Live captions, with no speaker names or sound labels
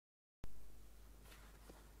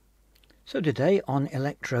So today on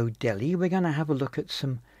Electro Deli we're going to have a look at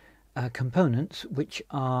some components which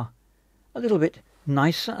are a little bit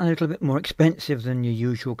nicer and a little bit more expensive than your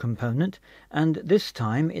usual component, and this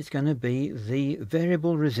time it's going to be the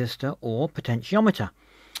variable resistor or potentiometer,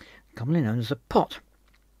 commonly known as a pot.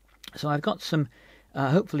 So I've got some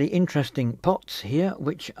hopefully interesting pots here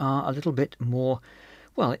which are a little bit more,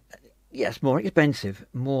 well, yes, more expensive,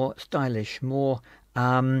 more stylish, more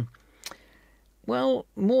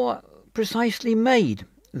more precisely made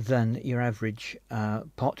than your average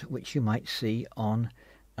pot which you might see on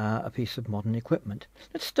a piece of modern equipment.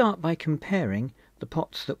 Let's start by comparing the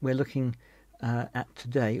pots that we're looking at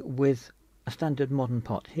today with a standard modern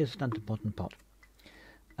pot. Here's a standard modern pot.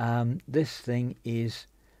 This thing is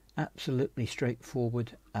absolutely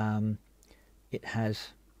straightforward. It has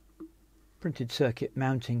printed circuit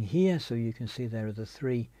mounting here, so you can see there are the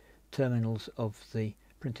three terminals of the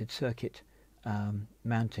printed circuit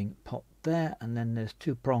mounting pot there, and then there's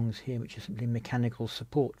two prongs here which are simply mechanical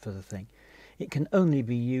support for the thing. It can only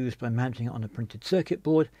be used by mounting it on a printed circuit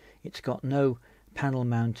board. It's got no panel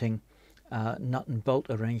mounting nut and bolt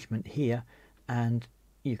arrangement here, and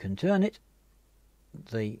you can turn it.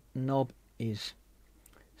 The knob is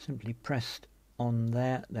simply pressed on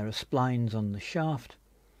there. There are splines on the shaft.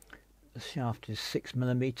 The shaft is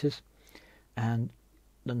 6mm and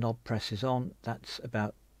the knob presses on. That's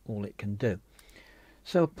about all it can do.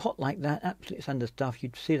 So a pot like that, absolutely standard stuff.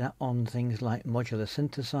 You'd see that on things like modular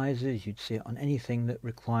synthesizers. You'd see it on anything that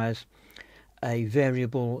requires a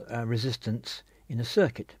variable resistance in a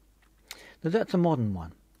circuit. Now that's a modern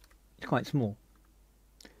one. It's quite small.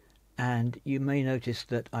 And you may notice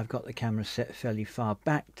that I've got the camera set fairly far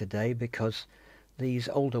back today because these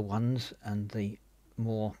older ones and the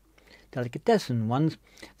more delicatessen ones,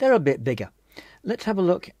 they're a bit bigger. Let's have a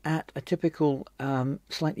look at a typical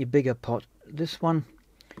slightly bigger pot. This one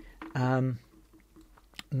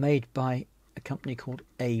made by a company called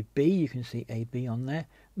AB. You can see AB on there.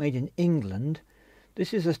 Made in England.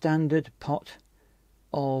 This is a standard pot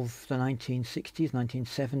of the 1960s,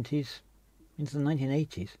 1970s, into the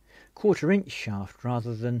 1980s. Quarter-inch shaft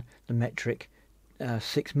rather than the metric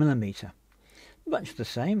 6mm. Much the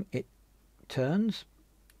same. It turns,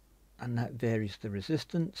 and that varies the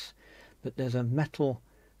resistance. But there's a metal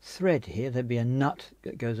thread here. There'd be a nut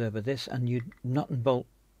that goes over this, and you'd nut and bolt,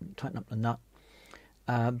 tighten up the nut,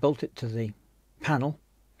 bolt it to the panel,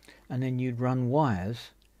 and then you'd run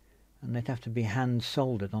wires, and they'd have to be hand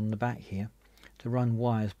soldered on the back here to run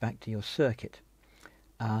wires back to your circuit.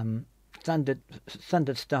 Standard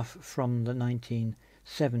stuff from the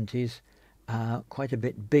 1970s, quite a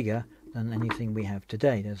bit bigger than anything we have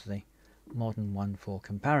today. There's the modern one for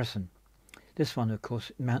comparison. This one, of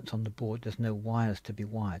course, mounts on the board. There's no wires to be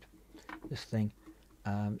wired. This thing,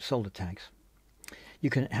 solder tags. You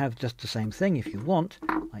can have just the same thing if you want,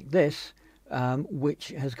 like this, which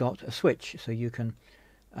has got a switch. So you can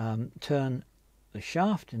turn the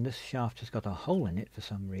shaft, and this shaft has got a hole in it for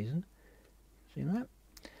some reason. See that?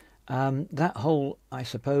 That hole, I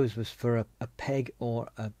suppose, was for a peg or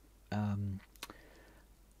a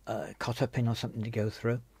cotter pin or something to go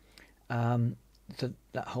through.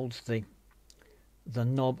 That holds the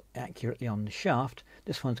knob accurately on the shaft.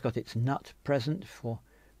 This one's got its nut present for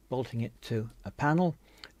bolting it to a panel.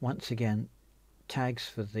 Once again, tags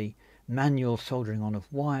for the manual soldering on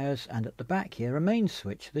of wires, and at the back here a mains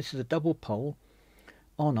switch. This is a double pole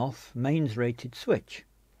on-off mains rated switch.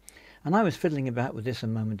 And I was fiddling about with this a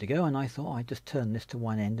moment ago, and I thought I'd just turn this to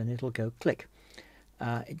one end and it'll go click.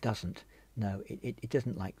 It doesn't. No, it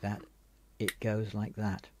doesn't like that. It goes like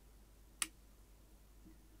that.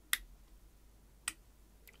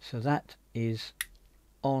 So that is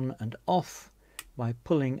on and off by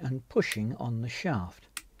pulling and pushing on the shaft.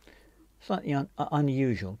 Slightly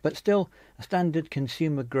unusual, but still a standard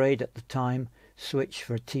consumer grade at the time switch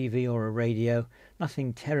for a TV or a radio.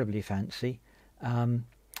 Nothing terribly fancy.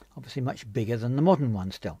 Obviously much bigger than the modern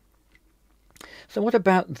one still. So what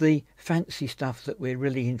about the fancy stuff that we're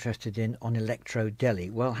really interested in on Electro Deli?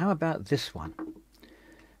 Well, how about this one?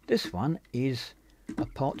 This one is a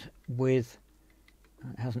pot with,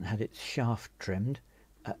 it hasn't had its shaft trimmed.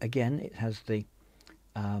 Again, it has the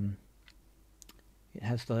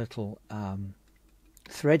little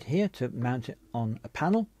thread here to mount it on a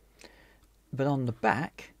panel, but on the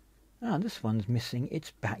back, this one's missing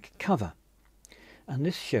its back cover, and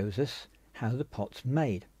this shows us how the pot's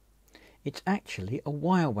made. It's actually a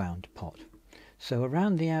Wirewound pot. So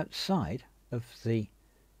around the outside of the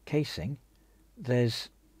casing there's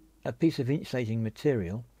a piece of insulating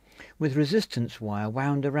material with resistance wire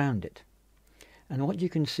wound around it. And what you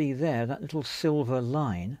can see there, that little silver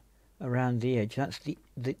line around the edge, that's the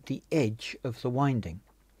edge of the winding.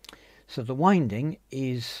 So the winding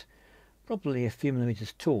is probably a few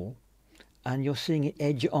millimeters tall, and you're seeing it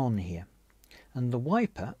edge on here. And the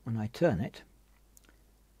wiper, when I turn it,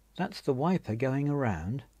 that's the wiper going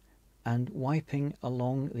around and wiping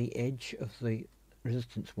along the edge of the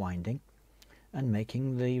resistance winding and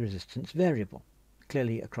making the resistance variable.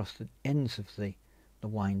 Clearly across the ends of the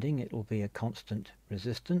winding it will be a constant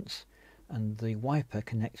resistance, and the wiper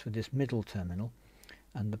connects with this middle terminal,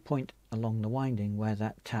 and the point along the winding where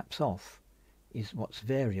that taps off is what's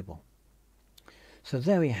variable. So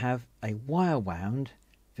there we have a wire wound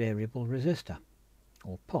variable resistor,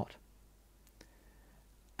 or pot.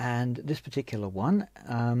 And this particular one,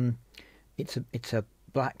 it's a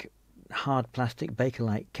black hard plastic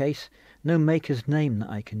Bakelite case. No maker's name that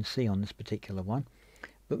I can see on this particular one,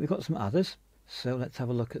 but we've got some others, so let's have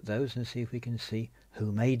a look at those and see if we can see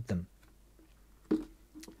who made them.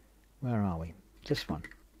 Where are we? This one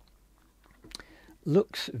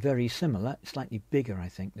looks very similar, slightly bigger I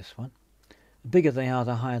think, this one. The bigger they are,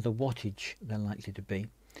 the higher the wattage they're likely to be.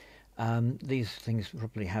 These things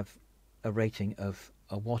probably have a rating of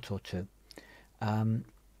a watt or two. There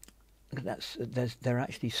are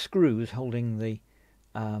actually screws holding the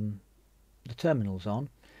terminals on.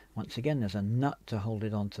 Once again, there's a nut to hold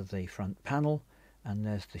it onto the front panel, and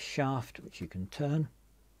there's the shaft which you can turn.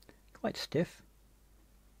 Quite stiff,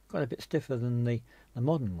 quite a bit stiffer than the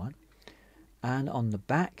modern one. And on the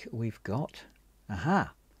back we've got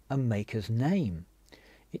a maker's name.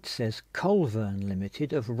 It says Colvern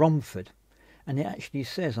Limited of Romford, and it actually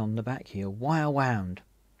says on the back here Wirewound.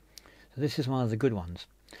 So this is one of the good ones.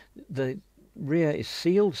 The rear is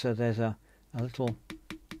sealed, so there's a little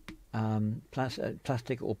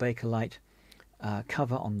plastic or Bakelite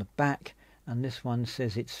cover on the back, and this one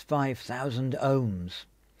says it's 5,000 ohms.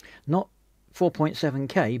 Not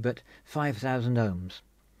 4.7k, but 5,000 ohms.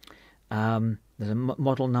 There's a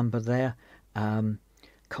model number there.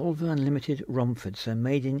 Colvern Limited Romford, so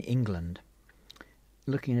made in England.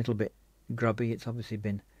 Looking a little bit grubby, it's obviously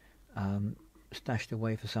been stashed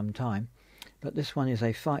away for some time. But this one is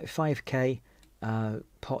a 5k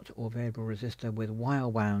pot or variable resistor with wire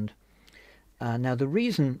wound. Now the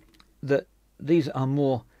reason that these are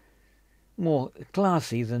more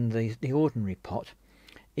classy than the ordinary pot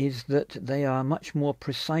is that they are much more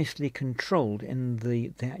precisely controlled. In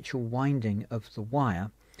the actual winding of the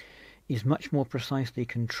wire is much more precisely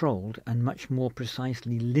controlled and much more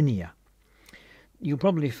precisely linear. You'll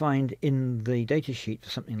probably find in the datasheet for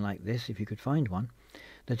something like this, if you could find one,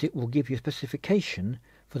 that it will give you a specification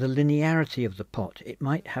for the linearity of the pot. It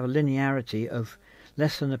might have a linearity of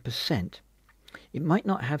less than 1%. It might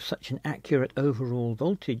not have such an accurate overall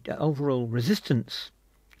voltage, overall resistance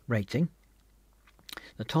rating.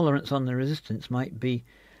 The tolerance on the resistance might be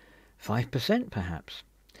 5% perhaps,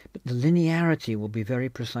 but the linearity will be very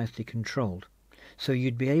precisely controlled. So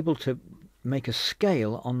you'd be able to make a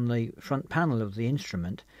scale on the front panel of the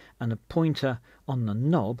instrument and a pointer on the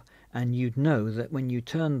knob, and you'd know that when you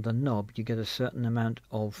turn the knob you get a certain amount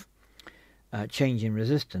of change in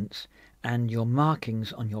resistance, and your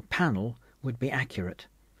markings on your panel would be accurate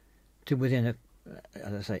to within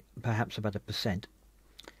as I say, perhaps about 1%.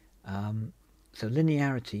 So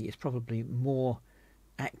linearity is probably more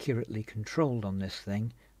accurately controlled on this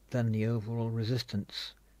thing than the overall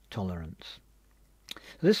resistance tolerance.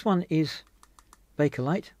 So this one is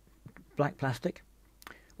Bakelite, black plastic.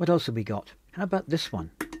 What else have we got? How about this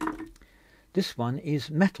one? This one is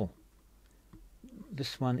metal.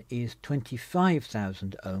 This one is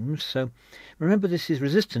 25,000 ohms. So remember, this is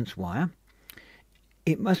resistance wire.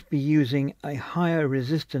 It must be using a higher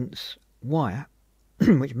resistance wire,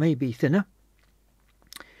 which may be thinner.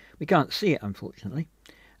 We can't see it, unfortunately,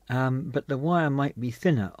 but the wire might be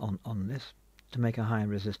thinner on this to make a higher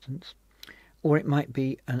resistance, or it might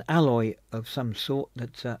be an alloy of some sort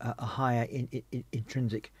that's a higher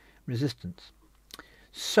intrinsic resistance.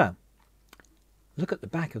 So look at the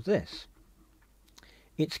back of this.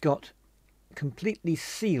 It's got completely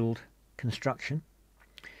sealed construction,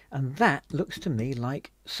 and that looks to me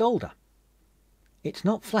like solder. It's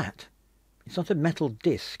not flat, it's not a metal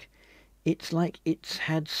disc. It's like it's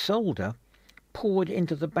had solder poured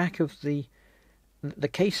into the back of the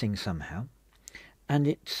casing somehow, and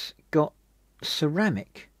it's got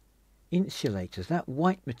ceramic insulators. That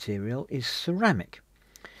white material is ceramic.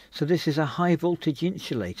 So this is a high voltage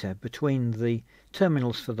insulator between the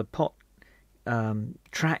terminals for the pot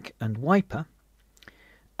track and wiper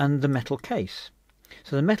and the metal case.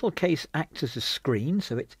 So the metal case acts as a screen,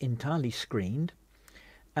 so it's entirely screened,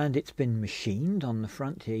 and it's been machined. On the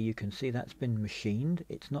front here you can see that's been machined.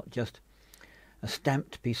 It's not just a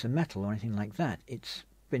stamped piece of metal or anything like that. It's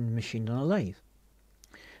been machined on a lathe.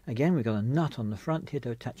 Again, we've got a nut on the front here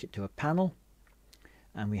to attach it to a panel,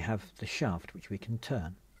 and we have the shaft which we can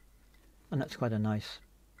turn, and that's quite a nice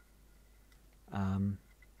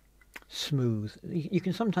smooth. You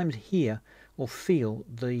can sometimes hear or feel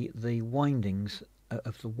the windings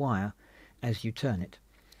of the wire as you turn it,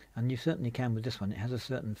 and you certainly can with this one. It has a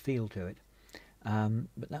certain feel to it.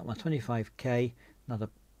 But that one, 25K, another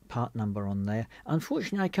part number on there.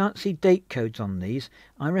 Unfortunately, I can't see date codes on these.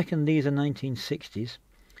 I reckon these are 1960s.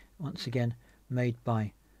 Once again, made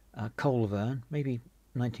by Colvern, maybe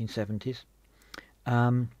 1970s.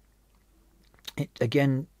 It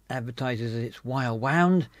again advertises that it's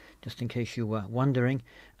Wirewound, just in case you were wondering.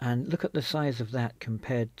 And look at the size of that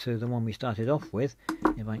compared to the one we started off with.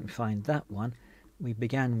 If I can find that one, we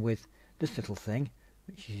began with this little thing,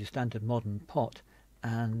 which is your standard modern pot,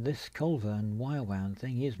 and this Colvern Wirewound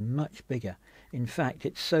thing is much bigger. In fact,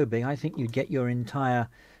 it's so big I think you'd get your entire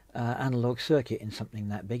analog circuit in something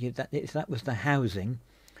that big. If that was the housing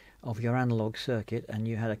of your analog circuit and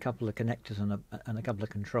you had a couple of connectors and a couple of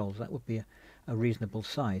controls, that would be a reasonable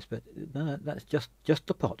size. But no, that's just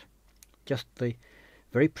the pot, just the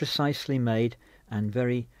very precisely made and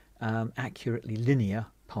very accurately linear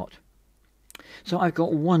pot. So I've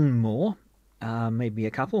got one more, maybe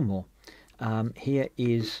a couple more. Here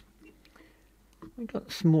is, we've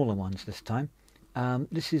got smaller ones this time.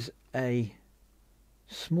 This is a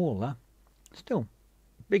smaller, still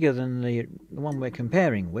bigger than the one we're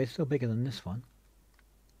comparing with, still bigger than this one.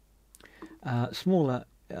 Smaller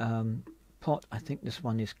pot. I think this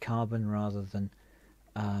one is carbon rather than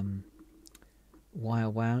wire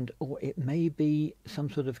wound, or it may be some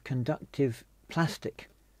sort of conductive plastic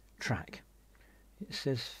track. It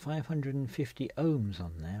says 550 ohms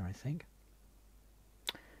on there, I think,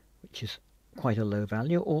 which is quite a low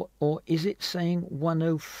value. Or is it saying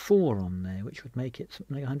 104 on there, which would make it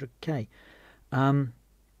something like 100k?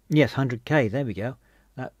 Yes, 100k, there we go.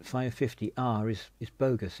 That 550R is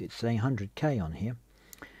bogus. It's saying 100k on here.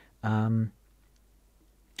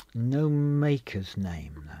 No maker's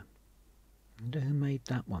name, though. I wonder who made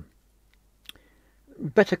that one.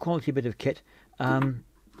 Better quality bit of kit.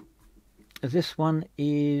 This one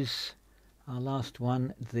is our last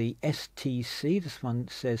one, the STC. This one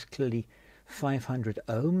says clearly 500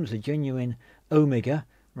 ohms, a genuine omega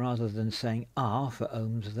rather than saying R for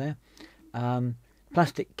ohms there.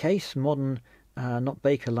 Plastic case, modern, not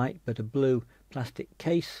Bakelite, but a blue plastic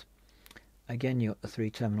case. Again, you've got the 3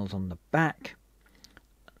 terminals on the back.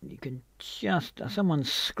 You can just,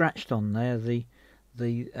 someone's scratched on there the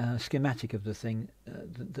schematic of the thing,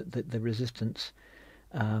 the resistance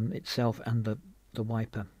itself and the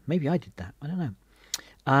wiper. Maybe I did that, I don't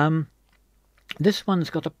know. This one's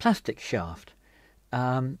got a plastic shaft.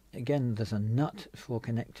 Again, there's a nut for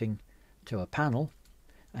connecting to a panel,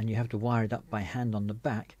 and you have to wire it up by hand on the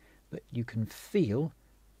back, but you can feel,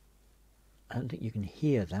 I don't think you can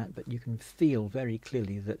hear that, but you can feel very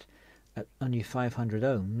clearly that at only 500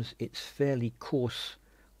 ohms it's fairly coarse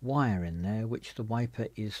wire in there which the wiper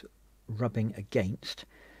is rubbing against,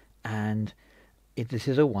 and this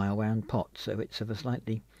is a wire wound pot, so it's of a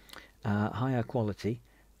slightly higher quality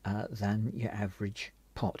than your average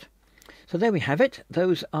pot. So there we have it.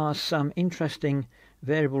 Those are some interesting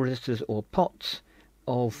variable resistors or pots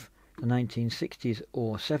of the 1960s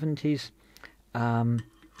or 70s.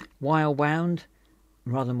 Wire wound,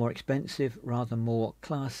 rather more expensive, rather more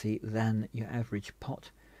classy than your average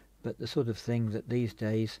pot, but the sort of thing that these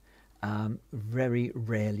days very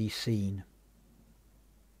rarely seen.